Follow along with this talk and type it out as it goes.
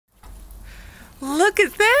Look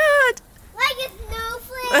at that. Like a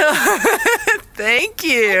snowflake. Thank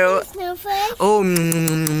you. Like a snowflake. Oh,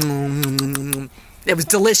 it was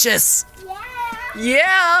delicious. Yeah.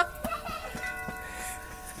 Yeah.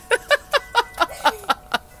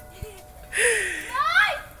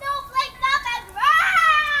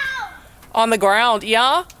 On the ground,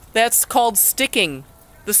 yeah? That's called sticking.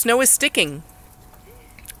 The snow is sticking.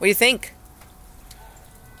 What do you think?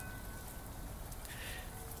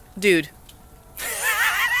 Dude.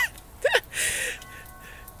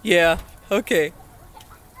 Yeah, okay.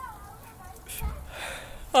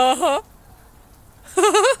 Uh-huh.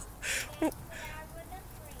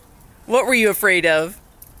 What were you afraid of?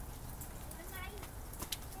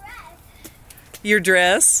 Your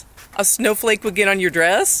dress? A snowflake would get on your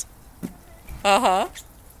dress? Uh-huh.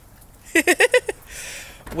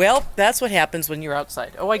 Well, that's what happens when you're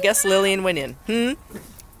outside. Oh, I guess Lillian went in. You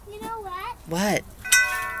know what? What?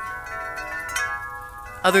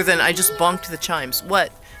 Other than I just bonked the chimes.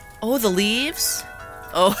 What? Oh, the leaves?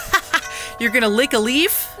 Oh, you're gonna lick a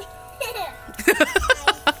leaf?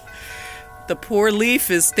 The poor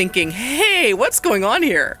leaf is thinking, hey, what's going on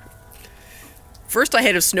here? First I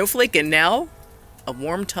had a snowflake and now a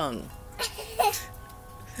warm tongue.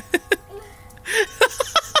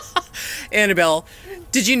 Annabelle,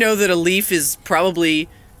 did you know that a leaf is probably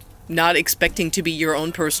not expecting to be your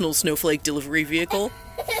own personal snowflake delivery vehicle?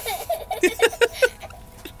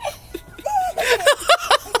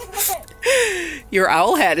 Your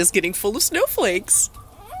owl hat is getting full of snowflakes.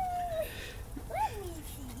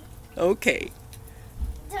 Okay.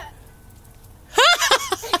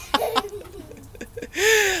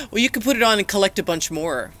 Well, you could put it on and collect a bunch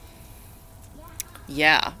more.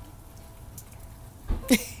 Yeah.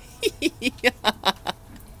 Yeah.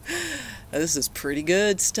 This is pretty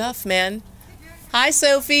good stuff, man. Hi,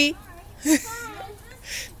 Sophie.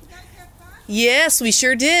 Yes, we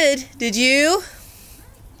sure did. Did you?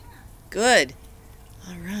 Good.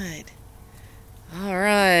 All right. All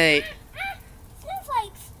right.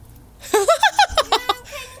 Snowflakes. Can you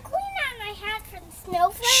clean out my hat for the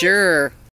snowflakes? Sure.